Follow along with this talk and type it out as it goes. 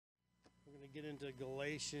Get into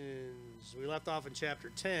Galatians. We left off in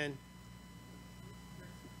chapter 10,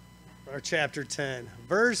 or chapter 10,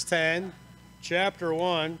 verse 10, chapter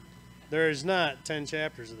 1. There is not 10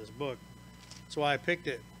 chapters of this book. That's why I picked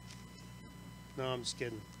it. No, I'm just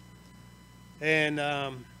kidding. And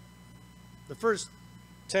the first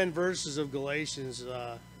 10 verses of Galatians,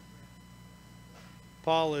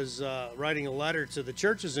 Paul is writing a letter to the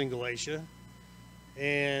churches in Galatia.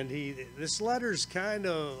 And this letter's kind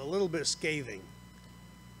of a little bit scathing.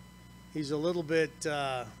 He's a little bit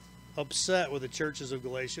upset with the churches of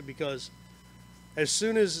Galatia because as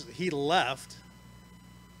soon as he left,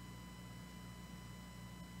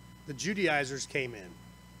 the Judaizers came in.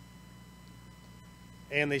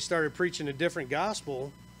 And they started preaching a different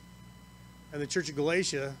gospel, and the church of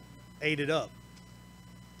Galatia ate it up.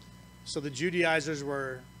 So the Judaizers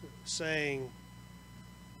were saying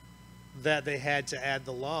that they had to add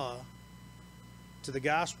the law to the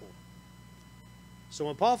gospel. So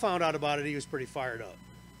when Paul found out about it, he was pretty fired up.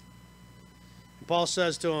 And Paul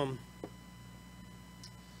says to him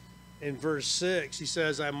in verse 6, he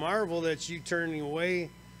says, I marvel that you turning away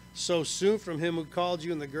so soon from him who called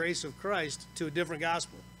you in the grace of Christ to a different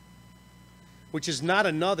gospel, which is not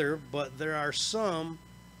another, but there are some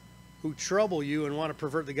who trouble you and want to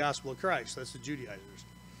pervert the gospel of Christ. That's the Judaizers.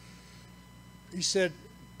 He said,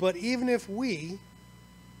 but even if we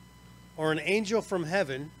or an angel from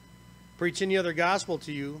heaven preach any other gospel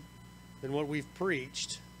to you than what we've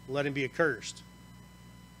preached, let him be accursed.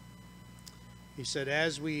 He said,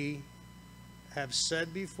 as we have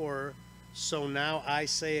said before, so now I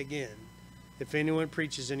say again, if anyone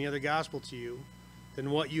preaches any other gospel to you than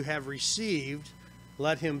what you have received,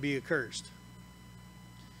 let him be accursed.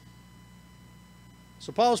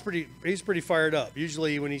 So Paul's he's pretty fired up.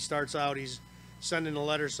 Usually when he starts out, he's sending a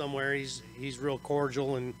letter somewhere, he's real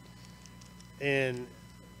cordial, and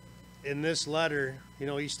in this letter,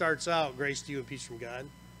 he starts out, grace to you and peace from God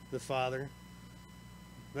the Father.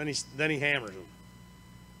 Then he hammers him.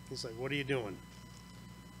 He's like, what are you doing?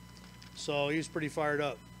 So he's pretty fired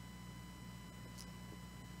up.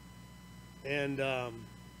 And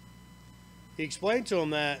he explained to him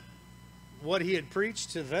that what he had preached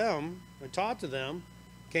to them and taught to them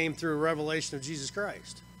came through a revelation of Jesus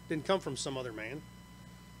Christ. Didn't come from some other man.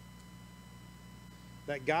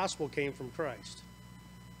 That gospel came from Christ.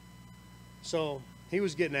 So he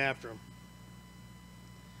was getting after him.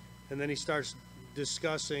 And then he starts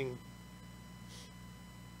discussing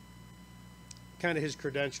kind of his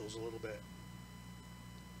credentials a little bit.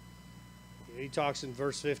 He talks in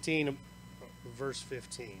verse 15.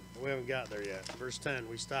 We haven't got there yet. Verse 10,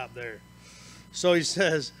 we stopped there. So he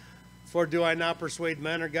says, for do I not persuade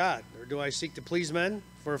men or God? Or do I seek to please men?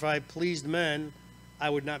 For if I pleased men, I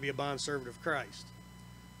would not be a bondservant of Christ.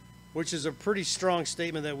 Which is a pretty strong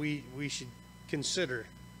statement that we should consider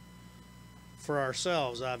for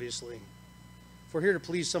ourselves, obviously. If we're here to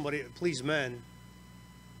please somebody, please men,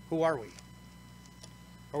 who are we?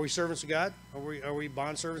 Are we servants of God? Are we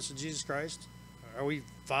bondservants of Jesus Christ? Are we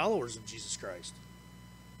followers of Jesus Christ?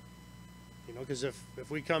 Because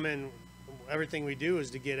if we come in, everything we do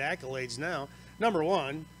is to get accolades now. Number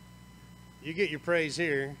one, you get your praise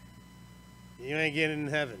here, you ain't getting in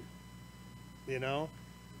heaven.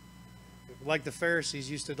 Like the Pharisees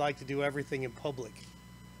used to like to do everything in public.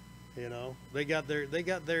 They got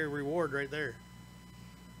their reward right there.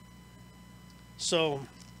 So,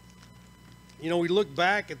 we look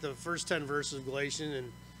back at the first 10 verses of Galatians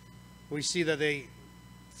and we see that they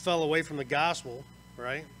fell away from the gospel,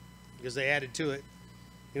 right? Because they added to it.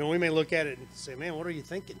 We may look at it and say, man, what are you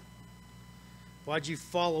thinking? Why'd you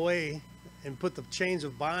fall away and put the chains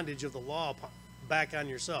of bondage of the law back on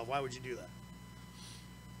yourself? Why would you do that?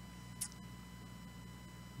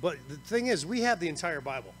 But the thing is, we have the entire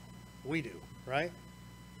Bible. We do, right?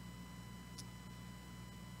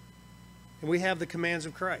 And we have the commands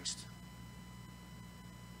of Christ.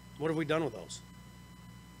 What have we done with those?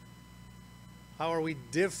 How are we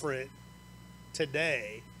different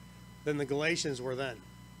today than the Galatians were then?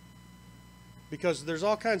 Because there's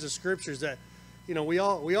all kinds of scriptures that, we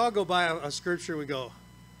all go by a scripture and we go,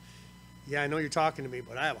 yeah, I know you're talking to me,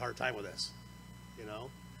 but I have a hard time with this.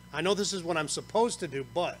 I know this is what I'm supposed to do,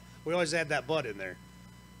 but we always add that but in there.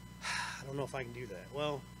 I don't know if I can do that.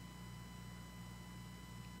 Well,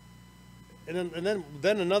 and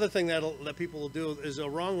then another thing that people will do is they'll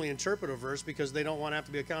wrongly interpret a verse because they don't want to have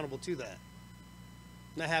to be accountable to that.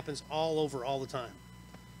 And that happens all over all the time.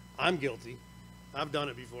 I'm guilty. I've done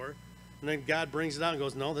it before. And then God brings it out and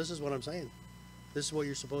goes, no, this is what I'm saying. This is what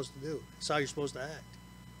you're supposed to do. It's how you're supposed to act.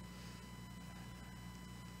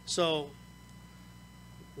 So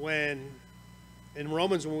when in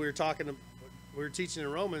Romans, when we were talking we were teaching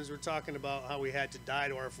in Romans, we're talking about how we had to die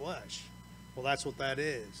to our flesh. Well, that's what that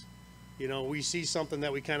is. You know, we see something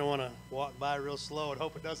that we kind of want to walk by real slow and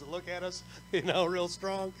hope it doesn't look at us, you know, real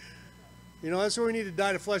strong. You know, that's where we need to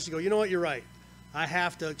die to flesh to go, you know what, you're right. I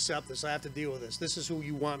have to accept this. I have to deal with this. This is who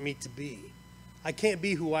you want me to be. I can't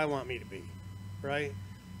be who I want me to be, right?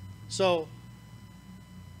 So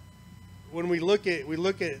when we look at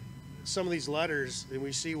some of these letters and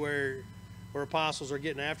we see where apostles are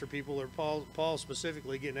getting after people, or Paul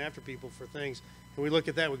specifically getting after people for things, and we look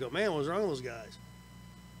at that, we go, man, what's wrong with those guys?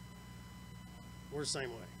 We're the same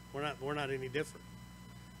way. We're not any different.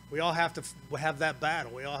 We all have to have that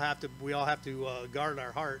battle. We all have to guard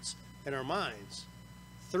our hearts and our minds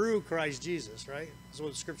through Christ Jesus, right? That's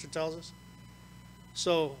what the Scripture tells us.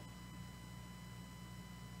 So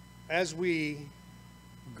as we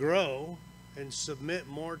grow and submit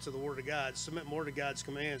more to the Word of God, submit more to God's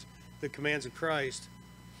commands, the commands of Christ,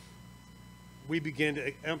 we begin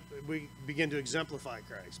to exemplify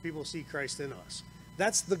Christ. People see Christ in us.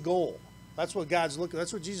 That's the goal. That's what God's looking.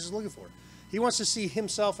 That's what Jesus is looking for. He wants to see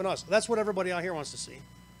Himself in us. That's what everybody out here wants to see,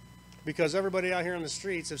 because everybody out here on the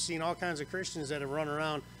streets have seen all kinds of Christians that have run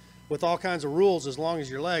around with all kinds of rules as long as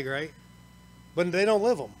your leg, right? But they don't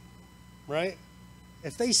live them, right?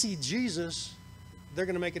 If they see Jesus, they're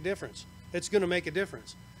going to make a difference. It's going to make a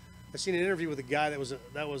difference. I seen an interview with a guy he was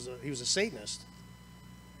a Satanist,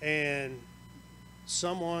 and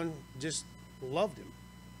someone just loved him,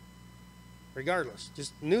 regardless.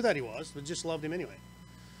 Just knew that he was, but just loved him anyway.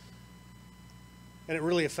 And it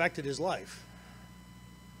really affected his life.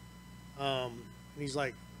 And he's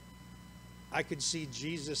like, I could see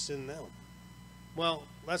Jesus in them. Well,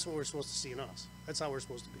 that's what we're supposed to see in us. That's how we're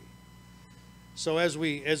supposed to be. So as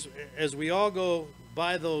we all go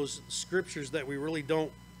by those scriptures that we really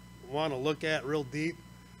don't want to look at real deep,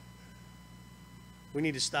 we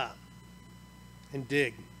need to stop and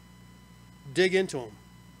dig into them,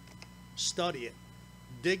 study it,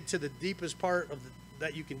 dig to the deepest part of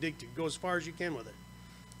that you can dig to, go as far as you can with it,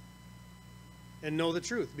 and know the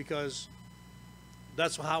truth, because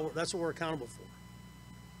that's what we're accountable for.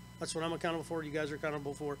 That's what I'm accountable for. You guys are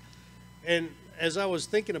accountable for. And as I was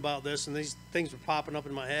thinking about this and these things were popping up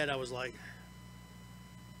in my head, I was like,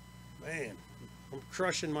 man, I'm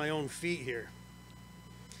crushing my own feet here.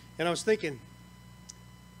 And I was thinking,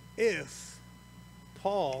 if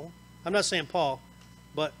Paul, I'm not saying Paul,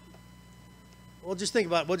 but we'll just think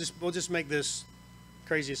about it. We'll just make this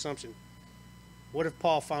crazy assumption. What if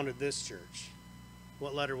Paul founded this church?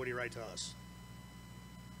 What letter would he write to us?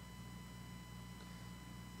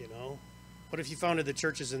 You know, what if he founded the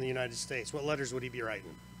churches in the United States? What letters would he be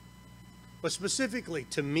writing? But specifically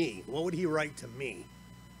to me, what would he write to me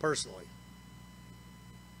personally?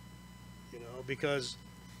 You know, because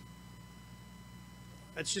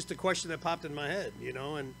that's just a question that popped in my head, you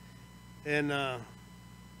know, and I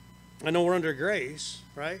know we're under grace,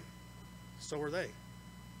 right? So were they.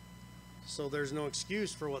 So there's no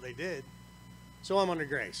excuse for what they did. So I'm under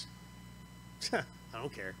grace. I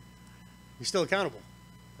don't care. You're still accountable,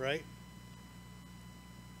 right?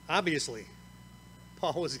 Obviously,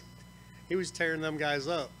 Paul was tearing them guys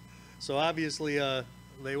up. So obviously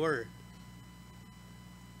they were.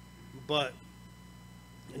 But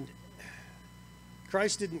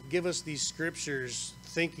Christ didn't give us these scriptures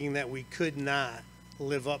thinking that we could not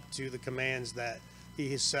live up to the commands that He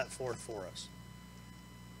has set forth for us.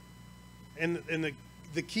 And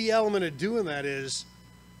the key element of doing that is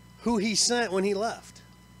who He sent when He left.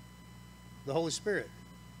 The Holy Spirit.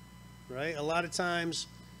 Right? A lot of times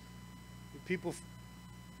people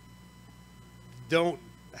don't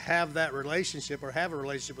have that relationship or have a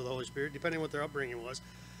relationship with the Holy Spirit, depending on what their upbringing was.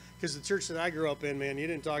 Because the church that I grew up in, man, you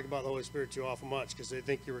didn't talk about the Holy Spirit too awful much, because they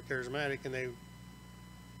think you were charismatic, and they're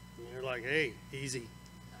like, hey, easy.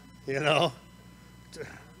 You know?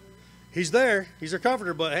 He's there. He's a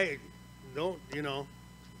comforter, but hey, don't, you know.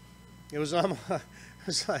 It was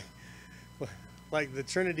like the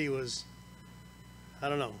Trinity was, I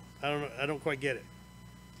don't know. I don't quite get it.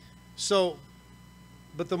 So,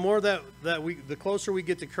 but the more the closer we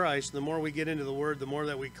get to Christ, the more we get into the Word, the more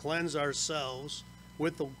that we cleanse ourselves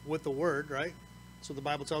with the Word, right? That's what the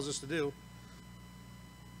Bible tells us to do.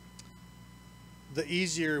 The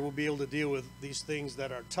easier we'll be able to deal with these things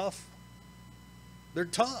that are tough. They're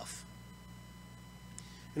tough.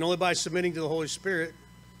 And only by submitting to the Holy Spirit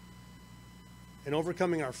and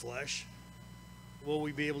overcoming our flesh will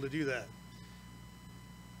we be able to do that.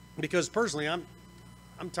 Because personally, I'm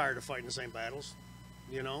tired of fighting the same battles,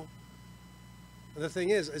 you know. And the thing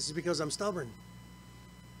is, it's because I'm stubborn.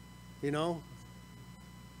 You know,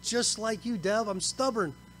 just like you, Dev, I'm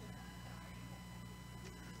stubborn.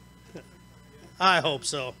 I hope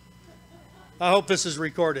so. I hope this is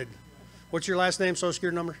recorded. What's your last name, social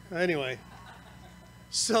security number? Anyway.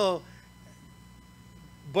 So,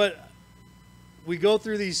 but we go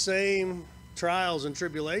through these same trials and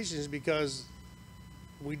tribulations because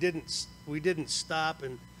we didn't stop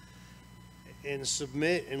and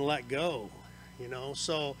submit and let go, you know.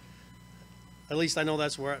 So at least I know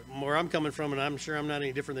that's where I'm coming from, and I'm sure I'm not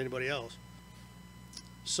any different than anybody else.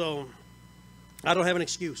 So I don't have an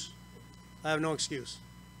excuse. I have no excuse.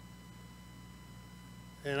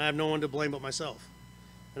 And I have no one to blame but myself.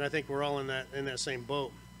 And I think we're all in that same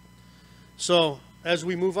boat. So as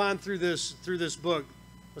we move on through this book,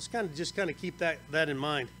 let's kind of keep that in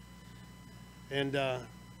mind. And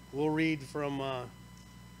we'll read some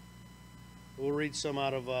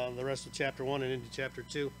out of the rest of chapter 1 and into chapter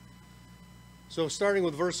 2. So starting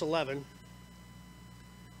with verse 11.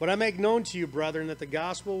 But I make known to you, brethren, that the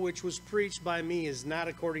gospel which was preached by me is not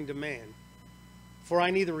according to man. For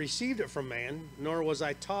I neither received it from man, nor was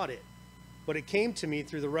I taught it, but it came to me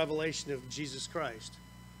through the revelation of Jesus Christ.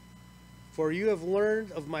 For you have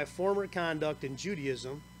learned of my former conduct in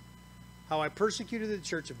Judaism, how I persecuted the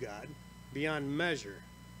church of God beyond measure,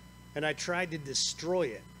 and I tried to destroy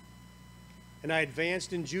it. And I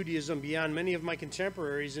advanced in Judaism beyond many of my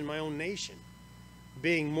contemporaries in my own nation,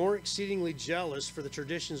 being more exceedingly jealous for the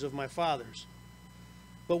traditions of my fathers.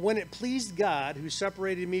 But when it pleased God, who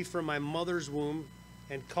separated me from my mother's womb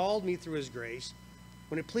and called me through his grace,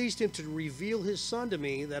 when it pleased him to reveal his Son to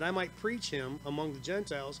me that I might preach him among the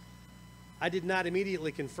Gentiles, I did not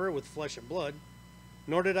immediately confer with flesh and blood,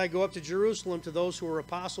 nor did I go up to Jerusalem to those who were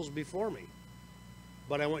apostles before me.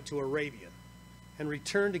 But I went to Arabia and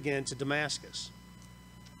returned again to Damascus.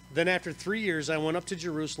 Then after 3 years I went up to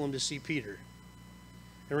Jerusalem to see Peter,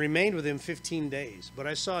 and remained with him 15 days. But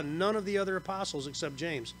I saw none of the other apostles except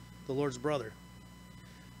James, the Lord's brother.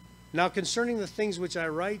 Now concerning the things which I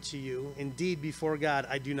write to you, indeed before God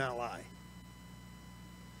I do not lie.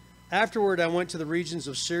 Afterward I went to the regions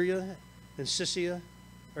of Syria and Cilicia,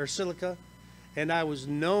 and I was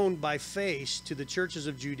known by face to the churches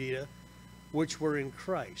of Judea which were in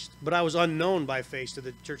Christ. But I was unknown by face to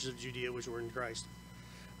the churches of Judea which were in Christ.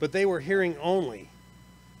 But they were hearing only.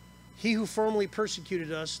 He who formerly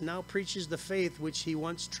persecuted us now preaches the faith which he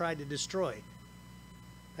once tried to destroy.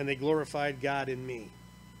 And they glorified God in me.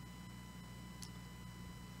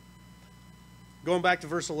 Going back to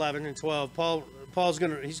verse 11 and 12, Paul's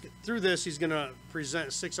going to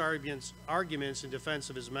present 6 arguments in defense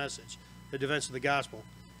of his message, the defense of the gospel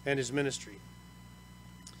and his ministry.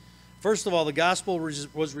 First of all, the gospel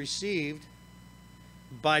was received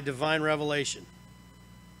by divine revelation.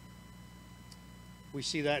 We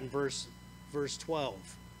see that in verse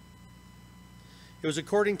 12. It was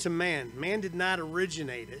according to man. Man did not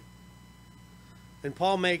originate it. And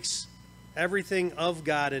Paul makes everything of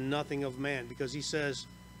God and nothing of man, because he says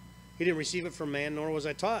he didn't receive it from man, nor was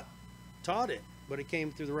I taught it, but it came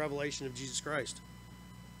through the revelation of Jesus Christ.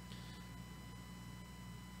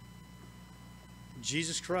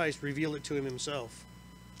 Jesus Christ revealed it to him himself.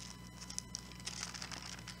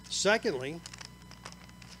 Secondly,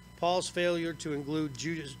 Paul's failure to include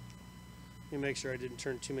Judas. Let me make sure I didn't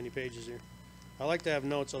turn too many pages here. I like to have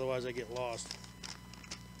notes, otherwise I get lost.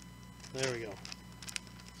 There we go.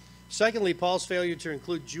 Secondly, Paul's failure to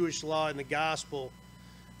include Jewish law in the gospel.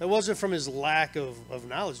 That wasn't from his lack of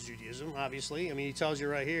knowledge of Judaism, obviously. I mean, he tells you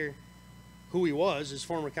right here who he was, his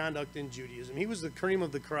former conduct in Judaism. He was the cream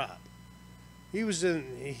of the crop. He was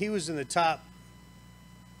in the top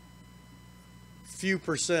few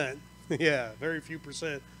percent. Yeah, very few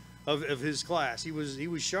percent of his class. He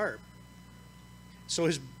was sharp. So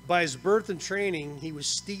by his birth and training, he was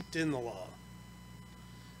steeped in the law.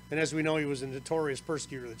 And as we know, he was a notorious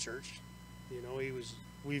persecutor of the church. You know,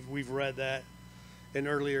 we've read that in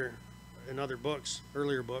earlier books.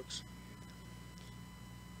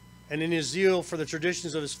 And in his zeal for the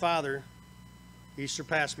traditions of his father, he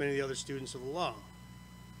surpassed many of the other students of the law.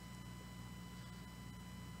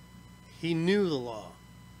 He knew the law.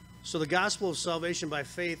 So the gospel of salvation by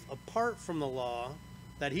faith, apart from the law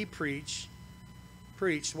that he preached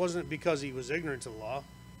wasn't because he was ignorant to the law.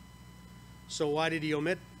 So why did he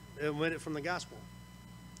omit it from the gospel?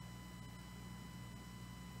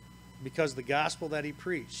 Because the gospel that he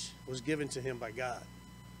preached was given to him by God.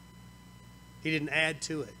 He didn't add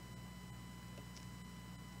to it.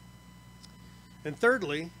 And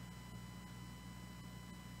thirdly,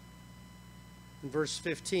 in verse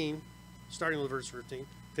 15, starting with verse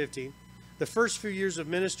 15, the first few years of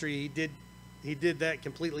ministry, he did that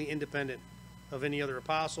completely independent of any other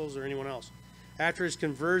apostles or anyone else. After his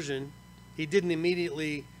conversion, he didn't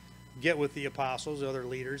immediately get with the apostles, the other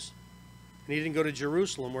leaders, And he didn't go to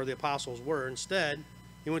Jerusalem where the apostles were. Instead,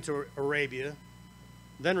 he went to Arabia,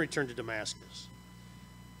 then returned to Damascus.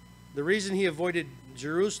 The reason he avoided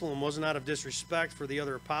Jerusalem wasn't out of disrespect for the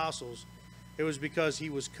other apostles. It was because he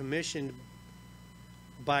was commissioned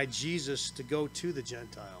by Jesus to go to the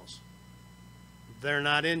Gentiles. They're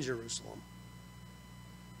not in Jerusalem.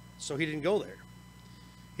 So he didn't go there.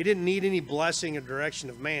 He didn't need any blessing or direction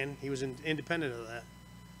of man. He was independent of that.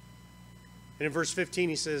 And in verse 15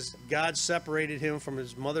 he says, God separated him from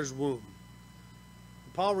his mother's womb.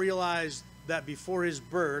 Paul realized that before his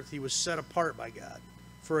birth he was set apart by God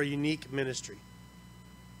for a unique ministry.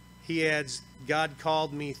 He adds, God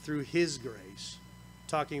called me through his grace,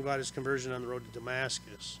 talking about his conversion on the road to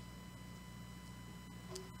Damascus.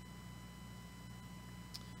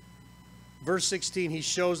 Verse 16, he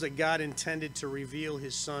shows that God intended to reveal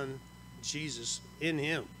his son, Jesus, in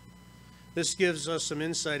him. This gives us some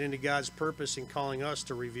insight into God's purpose in calling us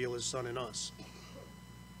to reveal his son in us.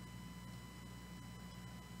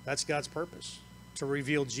 That's God's purpose, to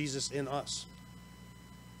reveal Jesus in us.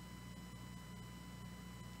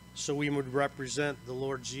 So we would represent the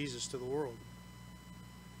Lord Jesus to the world.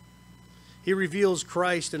 He reveals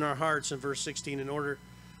Christ in our hearts in verse 16 in order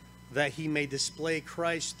that he may display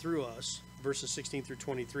Christ through us, verses 16 through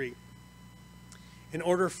 23, in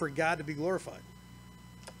order for God to be glorified.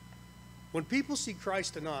 When people see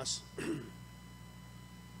Christ in us,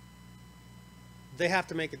 they have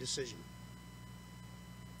to make a decision.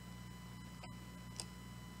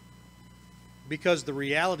 Because the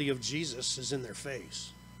reality of Jesus is in their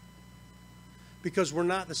face. Because we're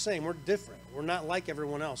not the same. We're different. We're not like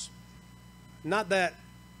everyone else. Not that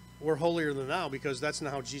we're holier than thou, because that's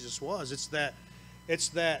not how Jesus was. It's that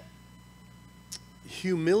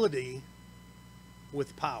humility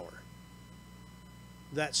with power.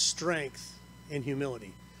 That strength and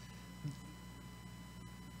humility.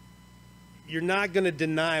 You're not going to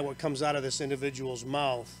deny what comes out of this individual's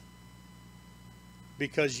mouth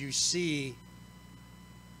because you just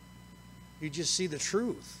see the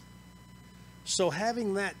truth. So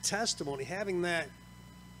having that testimony, having that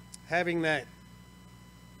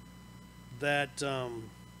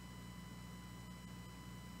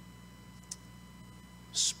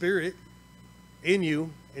spirit in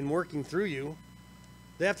you and working through you,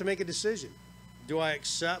 they have to make a decision. Do I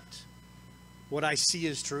accept what I see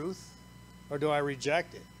as truth, or do I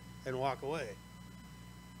reject it and walk away?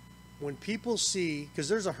 When people see, because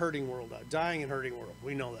there's a hurting world, a dying and hurting world,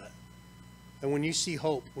 we know that. And when you see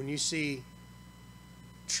hope, when you see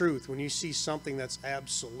truth, when you see something that's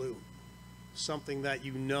absolute, something that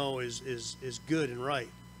you know is good and right,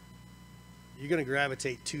 you're going to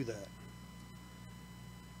gravitate to that.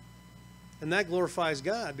 And that glorifies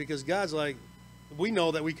God, because God's like, we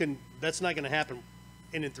know that that's not going to happen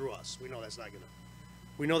in and through us. We know that's not going to.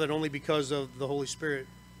 We know that only because of the Holy Spirit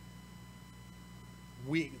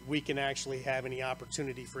we can actually have any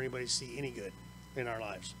opportunity for anybody to see any good in our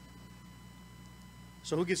lives.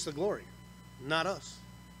 So who gets the glory? Not us.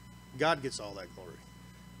 God gets all that glory.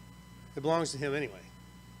 It belongs to him anyway.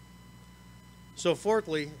 So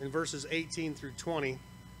fourthly, in verses 18 through 20,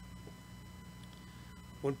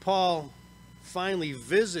 when Paul finally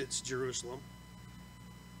visits Jerusalem,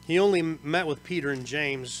 he only met with Peter and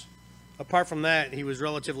James. Apart from that, he was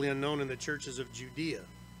relatively unknown in the churches of Judea.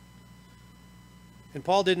 And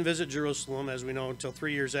Paul didn't visit Jerusalem, as we know, until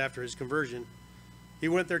 3 years after his conversion. He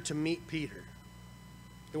went there to meet Peter.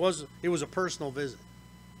 It was a personal visit,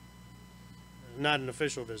 not an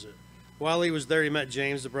official visit. While he was there, he met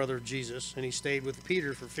James, the brother of Jesus, and he stayed with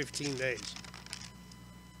Peter for 15 days.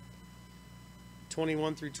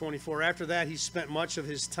 21 through 24. After that, he spent much of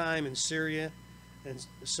his time in Syria and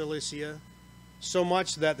Cilicia, so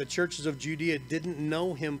much that the churches of Judea didn't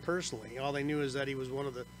know him personally. All they knew is that he was one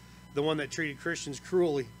of the one that treated Christians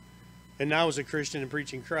cruelly, and now is a Christian and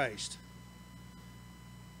preaching Christ.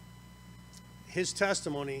 His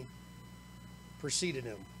testimony preceded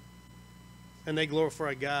him, and they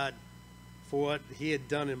glorified God for what he had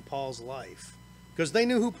done in Paul's life, because they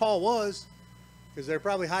knew who Paul was, because they're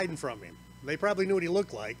probably hiding from him. They probably knew what he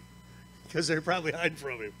looked like, because they're probably hiding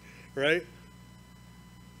from him, right?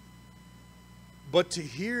 But to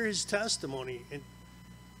hear his testimony, and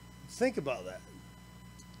think about that.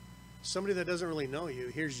 Somebody that doesn't really know you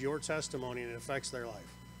hears your testimony and it affects their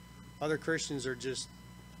life. Other Christians are just,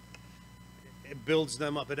 it builds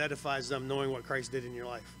them up, it edifies them knowing what Christ did in your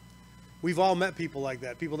life. We've all met people like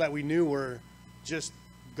that, people that we knew were just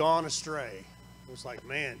gone astray. It was like,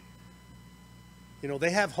 man, they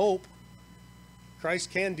have hope.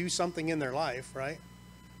 Christ can do something in their life, right?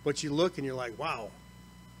 But you look and you're like, wow.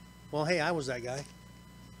 Well, hey, I was that guy.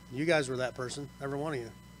 You guys were that person, every one of you.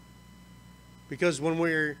 Because when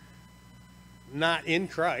we're not in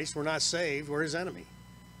Christ, we're not saved, we're his enemy.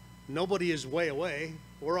 Nobody is way away.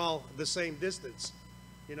 We're all the same distance.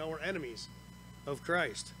 We're enemies of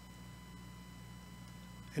Christ.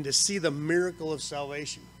 And to see the miracle of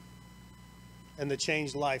salvation and the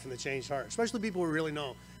changed life and the changed heart, especially people we really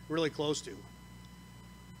know, really close to,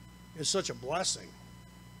 is such a blessing.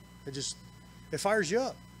 It fires you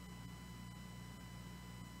up.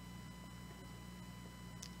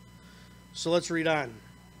 So let's read on.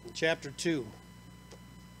 Chapter 2.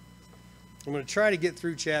 I'm going to try to get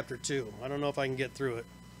through chapter 2. I don't know if I can get through it.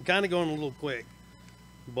 I'm kind of going a little quick,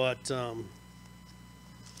 but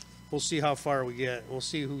we'll see how far we get. We'll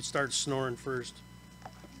see who starts snoring first.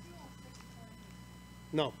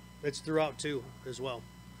 No, it's throughout 2 as well.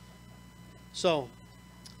 So,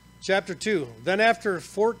 chapter 2. Then after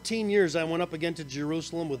 14 years I went up again to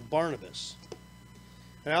Jerusalem with Barnabas.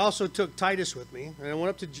 And I also took Titus with me. And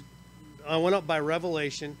I went up by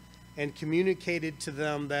revelation and communicated to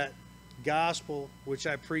them that gospel which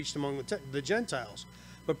I preached among the Gentiles,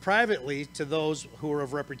 but privately to those who were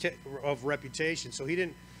of reputation. So he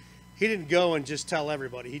didn't go and just tell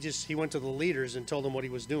everybody. He went to the leaders and told them what he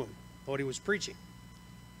was doing, what he was preaching.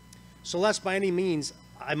 So lest by any means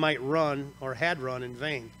I might run or had run in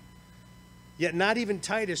vain. Yet not even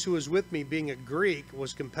Titus, who was with me, being a Greek,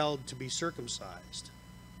 was compelled to be circumcised.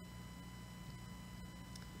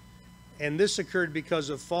 And this occurred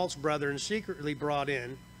because of false brethren secretly brought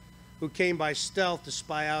in, who came by stealth to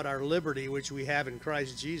spy out our liberty which we have in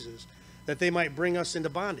Christ Jesus, that they might bring us into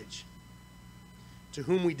bondage, to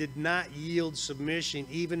whom we did not yield submission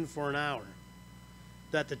even for an hour,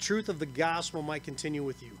 that the truth of the gospel might continue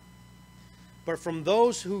with you. But from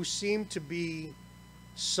those who seemed to be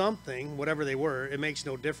something, whatever they were, it makes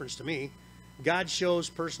no difference to me, God shows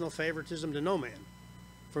personal favoritism to no man.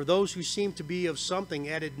 For those who seemed to be of something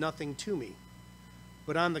added nothing to me.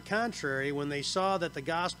 But on the contrary, when they saw that the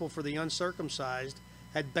gospel for the uncircumcised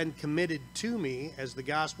had been committed to me, as the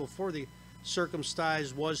gospel for the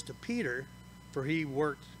circumcised was to Peter, for he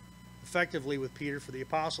worked effectively with Peter for the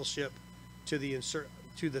apostleship to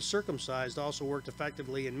the circumcised, also worked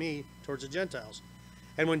effectively in me towards the Gentiles.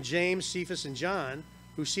 And when James, Cephas, and John,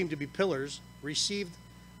 who seemed to be pillars, received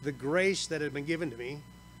the grace that had been given to me,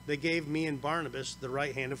 they gave me and Barnabas the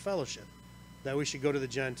right hand of fellowship, that we should go to the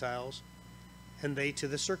Gentiles, and they to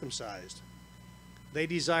the circumcised. They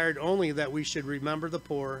desired only that we should remember the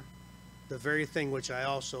poor, the very thing which I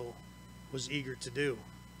also was eager to do.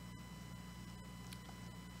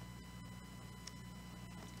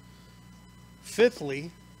 Fifthly,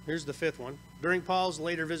 here's the fifth one. During Paul's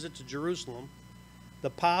later visit to Jerusalem,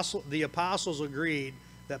 the apostles agreed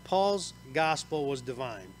that Paul's gospel was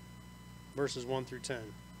divine. Verses 1 through 10.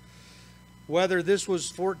 Whether this was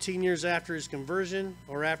 14 years after his conversion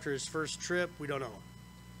or after his first trip, we don't know.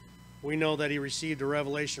 We know that he received a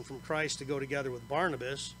revelation from Christ to go together with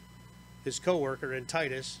Barnabas, his co-worker, and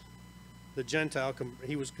Titus, the Gentile.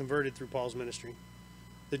 He was converted through Paul's ministry.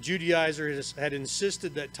 The Judaizer had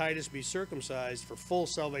insisted that Titus be circumcised for full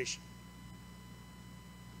salvation.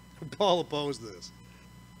 Paul opposed this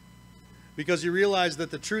because he realized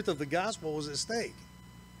that the truth of the gospel was at stake.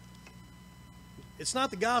 It's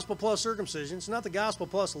not the gospel plus circumcision. It's not the gospel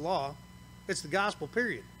plus the law. It's the gospel,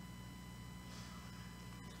 period.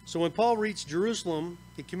 So when Paul reached Jerusalem,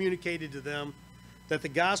 he communicated to them that the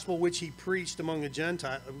gospel which he preached among the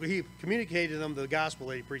Gentiles, he communicated to them the gospel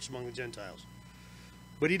that he preached among the Gentiles.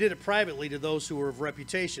 But he did it privately to those who were of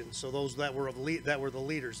reputation, so those that were the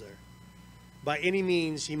leaders there. By any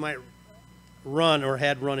means he might run or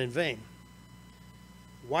had run in vain.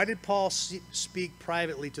 Why did Paul speak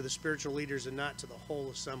privately to the spiritual leaders and not to the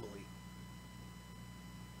whole assembly?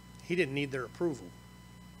 He didn't need their approval.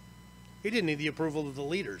 He didn't need the approval of the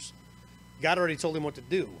leaders. God already told him what to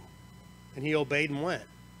do, and he obeyed and went.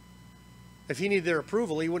 If he needed their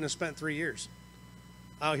approval, he wouldn't have spent 3 years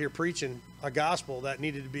out here preaching a gospel that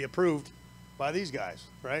needed to be approved by these guys,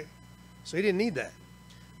 right? So he didn't need that.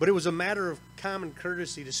 But it was a matter of common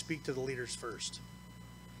courtesy to speak to the leaders first.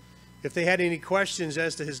 If they had any questions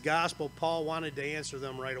as to his gospel, Paul wanted to answer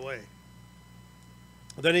them right away.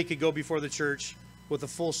 Then he could go before the church with the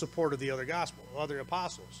full support of the other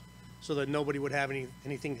apostles, so that nobody would have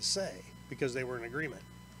anything to say because they were in agreement.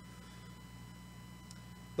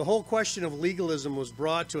 The whole question of legalism was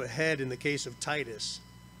brought to a head in the case of Titus.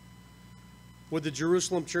 Would the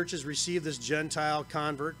Jerusalem churches receive this Gentile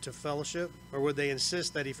convert to fellowship, or would they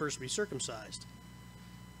insist that he first be circumcised?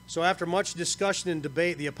 So after much discussion and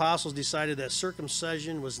debate, the apostles decided that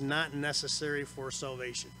circumcision was not necessary for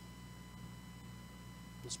salvation.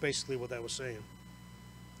 That's basically what that was saying.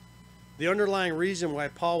 The underlying reason why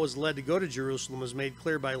Paul was led to go to Jerusalem is made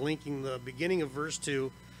clear by linking the beginning of verse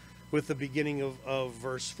 2 with the beginning of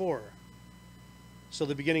verse 4. So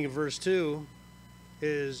the beginning of verse 2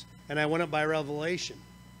 is, and I went up by revelation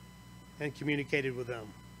and communicated with them.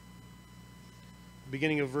 The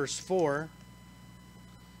beginning of verse 4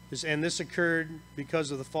 is, and this occurred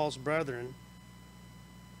because of the false brethren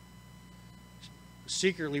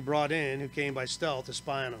secretly brought in, who came by stealth to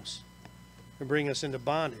spy on us and bring us into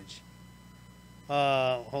bondage.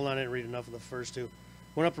 Hold on, I didn't read enough of the first two.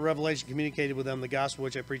 Went up to Revelation, communicated with them the gospel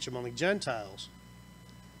which I preach among the Gentiles.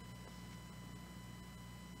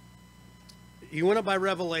 He went up by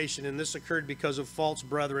revelation, and this occurred because of false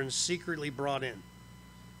brethren secretly brought in.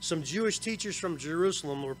 Some Jewish teachers from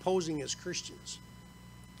Jerusalem were posing as Christians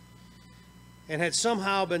and had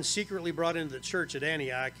somehow been secretly brought into the church at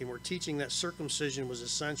Antioch and were teaching that circumcision was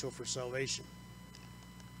essential for salvation.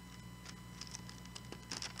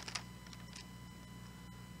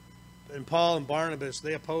 And Paul and Barnabas,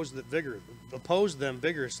 they opposed them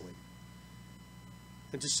vigorously.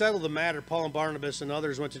 And to settle the matter, Paul and Barnabas and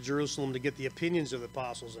others went to Jerusalem to get the opinions of the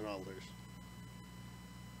apostles and elders.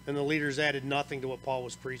 And the leaders added nothing to what Paul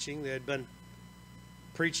was preaching. They had been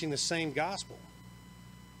preaching the same gospel.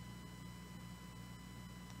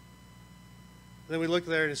 And then we look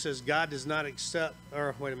there and it says, God does not accept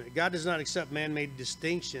man-made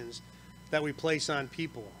distinctions that we place on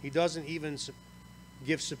people. He doesn't even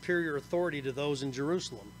give superior authority to those in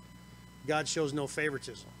Jerusalem. God shows no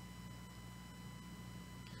favoritism.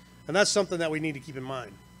 And that's something that we need to keep in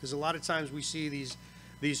mind, because a lot of times we see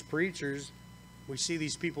these preachers, we see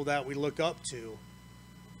these people that we look up to,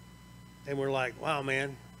 and we're like, wow,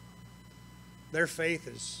 man, their faith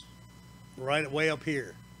is right way up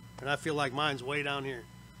here, and I feel like mine's way down here.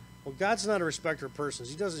 Well, God's not a respecter of persons.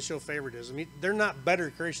 He doesn't show favoritism. They're not better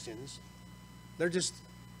Christians. They're just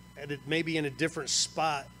maybe in a different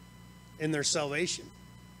spot in their salvation.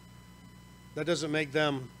 That doesn't make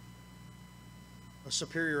them a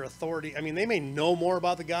superior authority. I mean, they may know more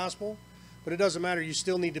about the gospel, but it doesn't matter. You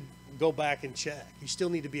still need to go back and check. You still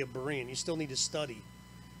need to be a Berean. You still need to study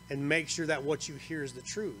and make sure that what you hear is the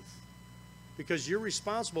truth, because you're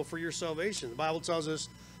responsible for your salvation. The Bible tells us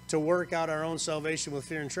to work out our own salvation with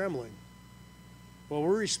fear and trembling. Well,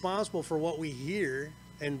 we're responsible for what we hear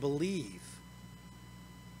and believe.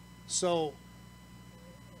 So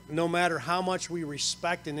no matter how much we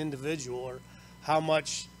respect an individual or how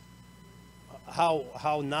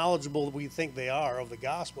knowledgeable we think they are of the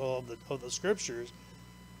gospel, of the scriptures,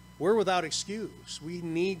 we're without excuse. We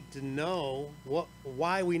need to know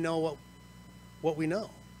why we know what we know.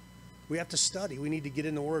 We have to study. We need to get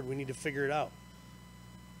in the Word. We need to figure it out.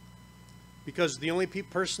 Because the only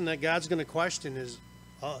person that God's going to question is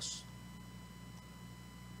us.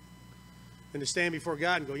 And to stand before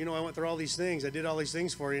God and go, I went through all these things. I did all these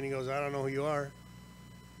things for you. And he goes, I don't know who you are.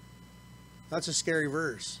 That's a scary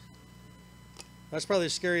verse. That's probably the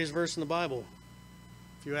scariest verse in the Bible,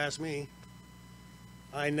 if you ask me.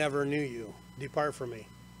 I never knew you. Depart from me.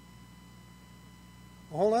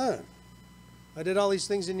 Well, hold on. I did all these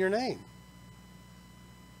things in your name.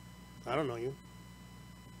 I don't know you.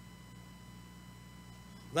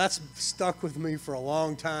 That's stuck with me for a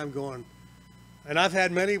long time going, and I've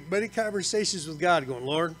had many conversations with God going,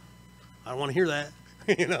 Lord, I don't want to hear that.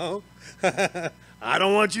 I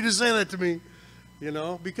don't want you to say that to me,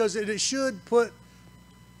 because it should put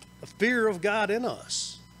a fear of God in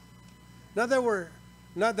us. Not that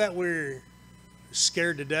we're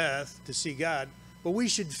scared to death to see God, but we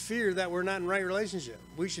should fear that we're not in right relationship.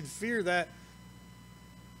 We should fear that,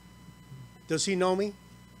 does he know me?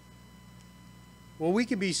 Well, we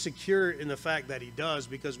can be secure in the fact that he does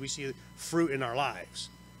because we see fruit in our lives.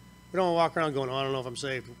 We don't walk around going, I don't know if I'm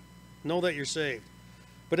saved. Know that you're saved.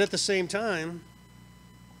 But at the same time,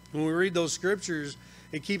 when we read those scriptures,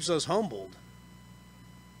 it keeps us humbled.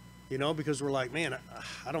 Because we're like, man,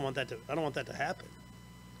 I don't want that to happen.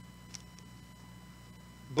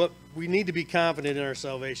 But we need to be confident in our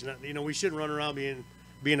salvation. We shouldn't run around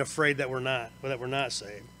being afraid that we're not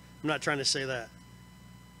saved. I'm not trying to say that.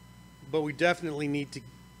 But we definitely need to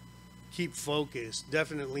keep focused,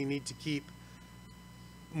 definitely need to keep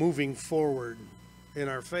moving forward in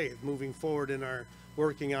our faith, moving forward in our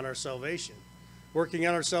working out our salvation. Working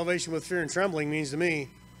out our salvation with fear and trembling means to me,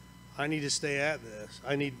 I need to stay at this.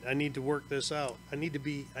 I need to work this out.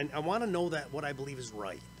 I want to know that what I believe is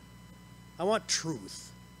right. I want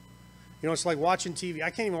truth. It's like watching TV. I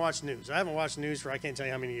can't even watch news. I haven't watched news for I can't tell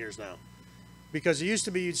you how many years now. Because it used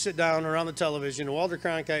to be you'd sit down around the television, and Walter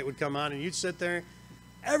Cronkite would come on, and you'd sit there.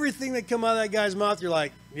 Everything that come out of that guy's mouth, you're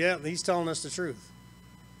like, yeah, he's telling us the truth.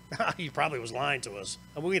 He probably was lying to us.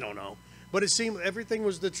 We don't know. But it seemed everything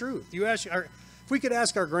was the truth. If we could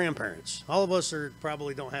ask our grandparents, all of us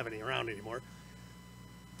probably don't have any around anymore.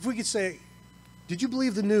 If we could say, did you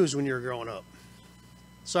believe the news when you were growing up?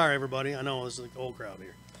 Sorry, everybody. I know this is an old crowd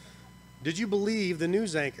here. Did you believe the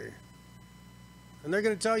news anchor? And they're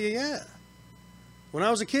going to tell you, yeah. When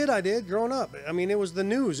I was a kid, I did, growing up. I mean, it was the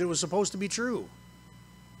news. It was supposed to be true.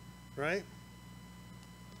 Right?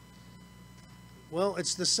 Well,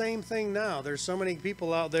 it's the same thing now. There's so many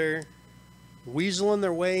people out there weaseling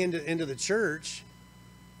their way into the church,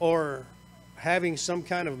 or having some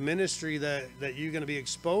kind of ministry that you're going to be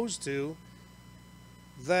exposed to,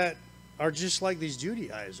 that are just like these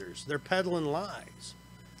Judaizers. They're peddling lies.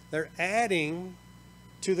 They're adding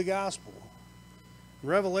to the gospel. In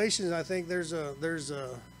Revelations, I think there's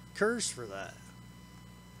a curse for that.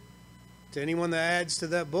 To anyone that adds to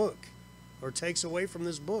that book or takes away from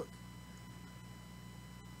this book.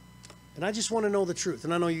 And I just want to know the truth,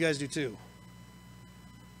 and I know you guys do too.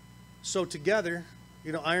 So together,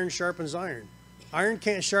 iron sharpens iron. Iron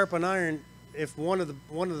can't sharpen iron if one of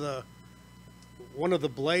the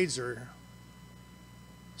blades are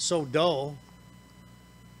so dull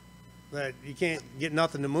that you can't get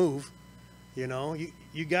nothing to move.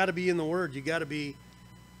 You got to be in the Word. You got to be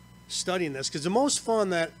studying this, because the most fun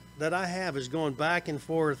that I have is going back and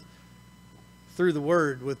forth through the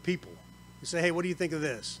Word with people. You say, hey, what do you think of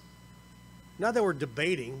this? Not that we're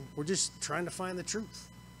debating, we're just trying to find the truth.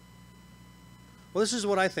 Well, this is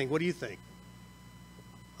what I think. What do you think?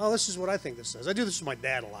 Oh, this is what I think this says. I do this with my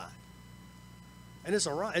dad a lot. And it's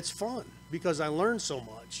all right. It's fun because I learned so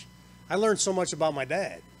much. I learned so much about my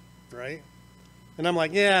dad, right? And I'm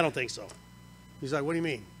like, yeah, I don't think so. He's like, what do you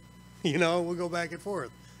mean? We'll go back and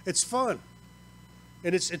forth. It's fun.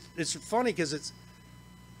 And it's funny because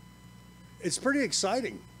it's pretty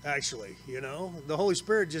exciting, actually. The Holy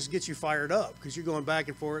Spirit just gets you fired up because you're going back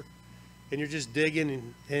and forth and you're just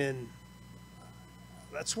digging, and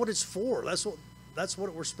that's what it's for. That's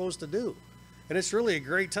what we're supposed to do. And it's really a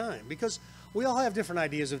great time because we all have different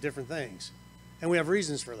ideas of different things, and we have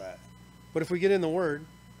reasons for that. But if we get in the Word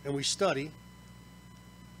and we study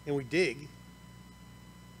and we dig,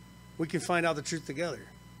 we can find out the truth together.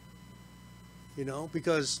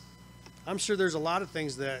 Because I'm sure there's a lot of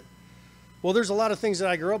things that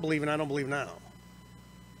I grew up believing I don't believe now.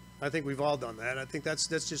 I think we've all done that. I think that's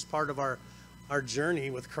just part of our journey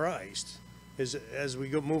with Christ. As we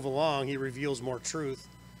move along, He reveals more truth,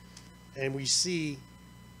 and we see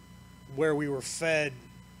where we were fed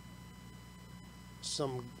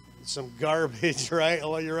some garbage, right?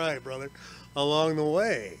 Oh, you're right, brother, along the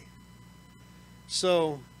way.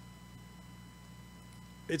 So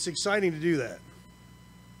it's exciting to do that.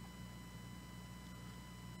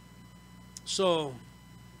 So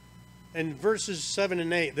in verses 7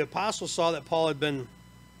 and 8, the apostles saw that Paul had been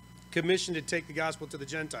commissioned to take the gospel to the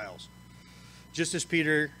Gentiles, just as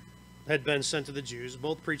Peter had been sent to the Jews.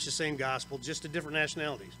 Both preached the same gospel, just to different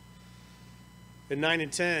nationalities. In 9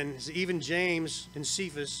 and 10, even James and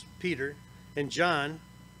Cephas, Peter, and John,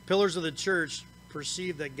 pillars of the church,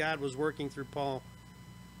 perceived that God was working through Paul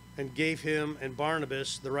and gave him and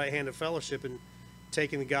Barnabas the right hand of fellowship in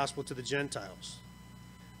taking the gospel to the Gentiles.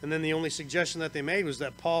 And then the only suggestion that they made was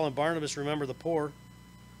that Paul and Barnabas remember the poor,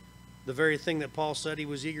 the very thing that Paul said he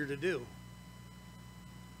was eager to do.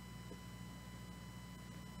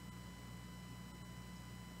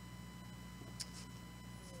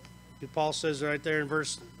 Paul says right there in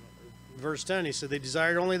verse 10, he said, they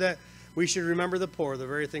desired only that we should remember the poor, the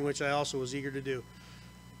very thing which I also was eager to do.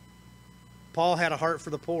 Paul had a heart for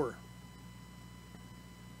the poor.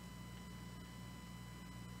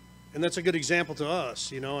 And that's a good example to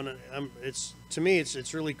us, and to me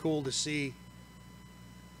it's really cool to see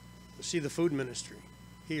the food ministry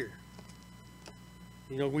here.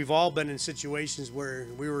 We've all been in situations where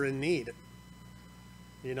we were in need.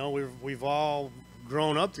 We've all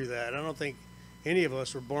grown up through that. I don't think any of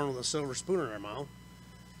us were born with a silver spoon in our mouth.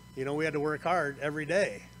 We had to work hard every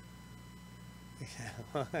day,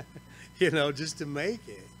 just to make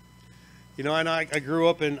it. And I grew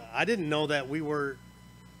up and I didn't know that we were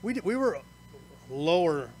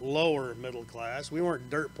lower middle class. We weren't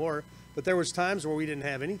dirt poor, but there was times where we didn't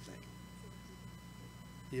have anything.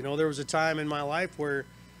 There was a time in my life where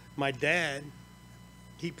my dad,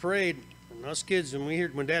 he prayed, and us kids,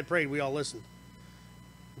 when Dad prayed, we all listened.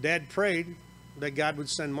 Dad prayed that God would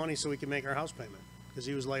send money so we could make our house payment because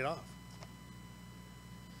he was laid off.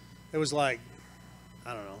 It was like,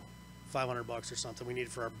 I don't know, $500 or something we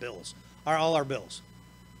needed for our bills. All our bills,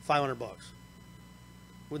 $500.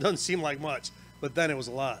 It doesn't seem like much, but then it was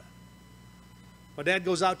a lot. My dad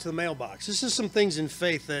goes out to the mailbox. This is some things in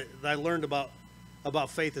faith that I learned about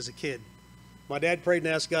faith as a kid. My dad prayed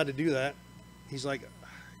and asked God to do that. He's like,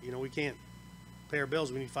 we can't pay our bills.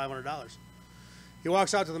 We need $500. He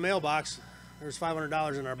walks out to the mailbox. There's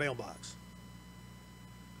 $500 in our mailbox.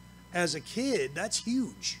 As a kid, that's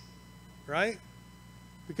huge, right?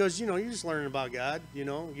 Because, you're just learning about God. You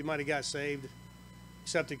might have got saved,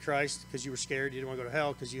 accepted Christ because you were scared. You didn't want to go to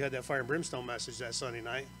hell because you had that fire and brimstone message that Sunday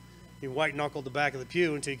night. You white-knuckled the back of the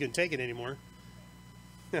pew until you couldn't take it anymore.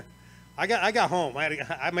 I got home.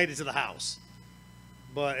 I made it to the house.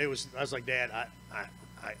 But I was like, Dad,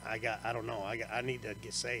 I don't know. I need to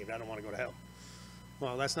get saved. I don't want to go to hell.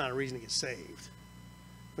 Well, that's not a reason to get saved.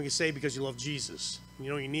 You get saved because you love Jesus.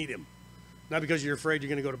 You need him. Not because you're afraid you're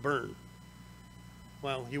going to go to burn.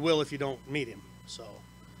 Well, you will if you don't meet him. So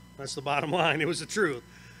that's the bottom line. It was the truth.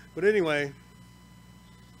 But anyway,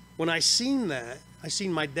 when I seen that, I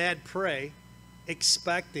seen my dad pray,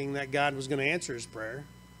 expecting that God was going to answer his prayer.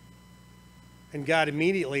 And God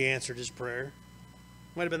immediately answered his prayer.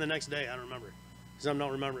 Might have been the next day. I don't remember. Because I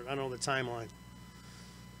don't remember. I don't know the timeline.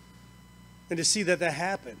 And to see that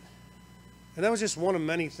happened. And that was just one of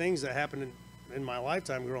many things that happened in my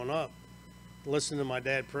lifetime growing up. Listening to my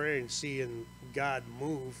dad pray and seeing God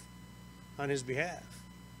move on his behalf.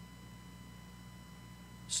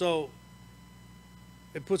 So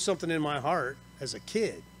it put something in my heart as a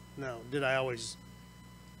kid. Now, did I always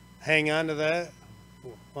hang on to that?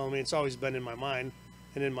 Well, it's always been in my mind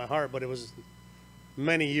and in my heart, but it was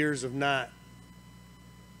many years of not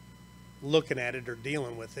looking at it or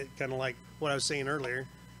dealing with it. Kind of like what I was saying earlier,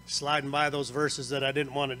 sliding by those verses that I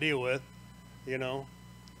didn't want to deal with,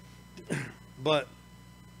 But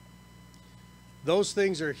those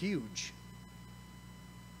things are huge.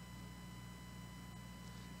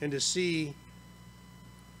 And to see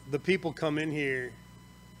the people come in here,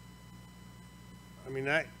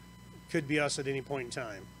 that could be us at any point in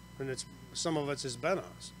time. And some of us has been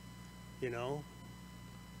us,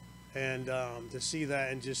 And to see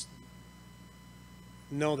that and just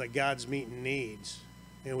know that God's meeting needs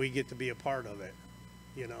and we get to be a part of it,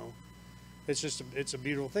 It's a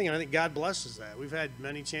beautiful thing. And I think God blesses that. We've had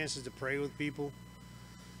many chances to pray with people,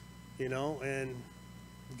 and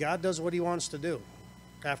God does what he wants to do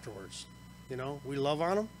afterwards. We love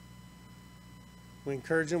on them. We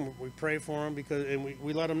encourage them. We pray for them and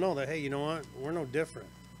we let them know that, hey, you know what? We're no different.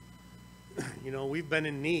 We've been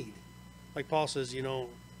in need. Like Paul says,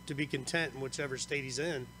 to be content in whichever state he's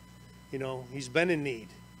in. He's been in need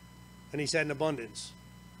and he's had an abundance.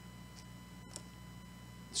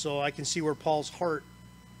 So I can see where Paul's heart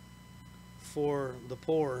for the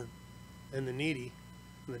poor and the needy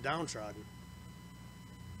and the downtrodden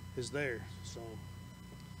is there. So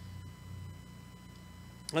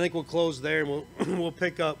I think we'll close there and we'll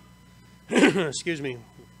pick up excuse me,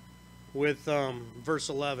 with verse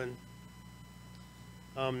 11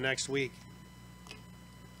 next week.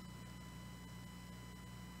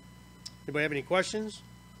 Anybody have any questions?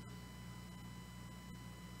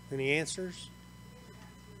 Any answers?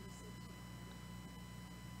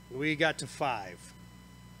 We got to 5.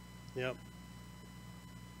 Yep.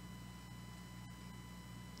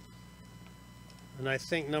 And I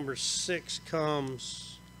think number 6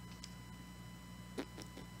 comes...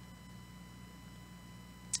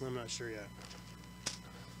 I'm not sure yet.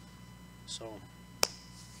 So,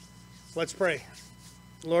 let's pray.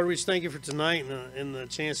 Lord, we just thank you for tonight and the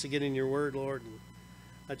chance to get in your word, Lord. And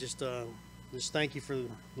I just thank you for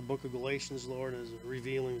the book of Galatians, Lord, as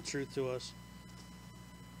revealing the truth to us.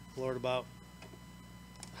 Lord, about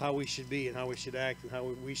how we should be and how we should act and how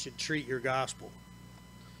we should treat your gospel.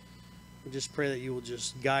 We just pray that you will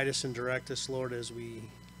just guide us and direct us, Lord, as we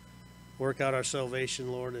work out our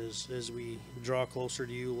salvation, Lord, as we draw closer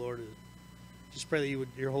to you, Lord. Just pray that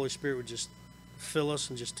your Holy Spirit would just fill us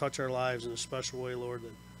and just touch our lives in a special way, Lord,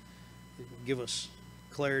 that give us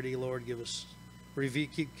clarity, Lord,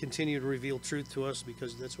 continue to reveal truth to us,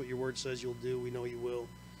 because that's what your word says you'll do. We know you will.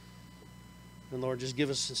 And Lord, just give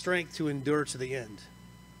us the strength to endure to the end,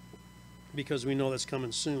 because we know that's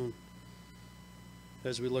coming soon.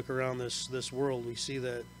 As we look around this world, we see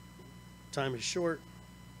that time is short.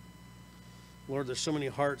 Lord, there's so many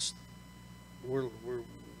hearts we're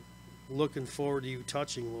looking forward to you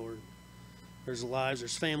touching, Lord.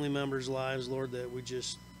 There's family members' lives, Lord, that we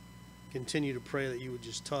just continue to pray that you would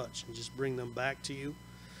just touch and just bring them back to you,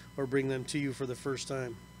 or bring them to you for the first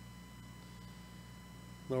time.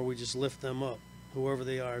 Lord, we just lift them up, whoever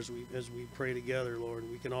they are, as we pray together, Lord.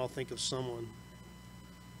 We can all think of someone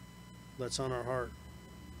that's on our heart.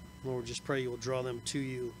 Lord, just pray you will draw them to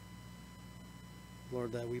you,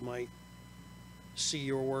 Lord, that we might see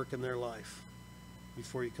your work in their life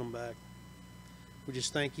before you come back. We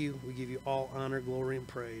just thank you. We give you all honor, glory, and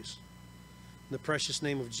praise. In the precious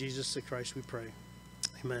name of Jesus the Christ we pray.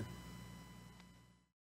 Amen.